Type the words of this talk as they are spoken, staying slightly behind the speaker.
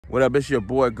What up? It's your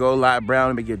boy Go Live Brown.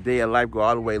 Let me make your day of life go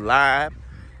all the way live.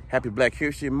 Happy Black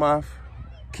History Month.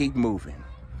 Keep moving.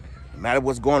 No matter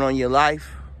what's going on in your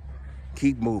life,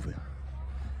 keep moving.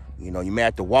 You know, you may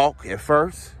have to walk at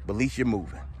first, but at least you're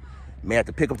moving. You may have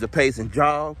to pick up the pace and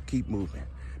jog, keep moving.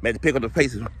 You may have to pick up the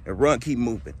pace and run, keep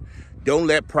moving. Don't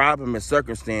let problems and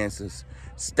circumstances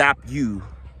stop you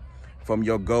from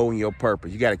your goal and your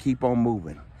purpose. You got to keep on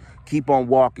moving. Keep on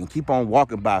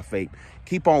walking by faith.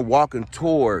 Keep on walking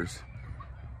towards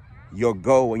your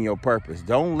goal and your purpose.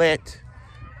 Don't let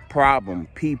problem,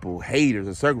 people, haters,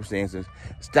 or circumstances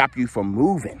stop you from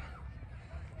moving.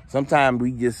 Sometimes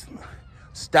we just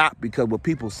stop because what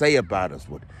people say about us,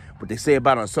 what they say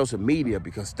about us on social media,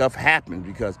 because stuff happens,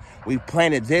 because we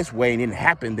planned it this way and it didn't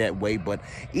happen that way. But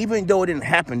even though it didn't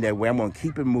happen that way, I'm going to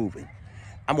keep it moving.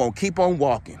 I'm going to keep on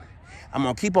walking. I'm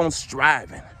going to keep on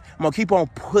striving. I'm going to keep on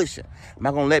pushing. I'm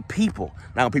not going to let people,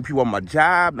 not going to people on my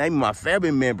job, maybe my family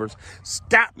members,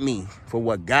 stop me for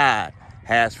what God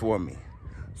has for me.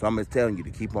 So I'm just telling you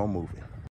to keep on moving.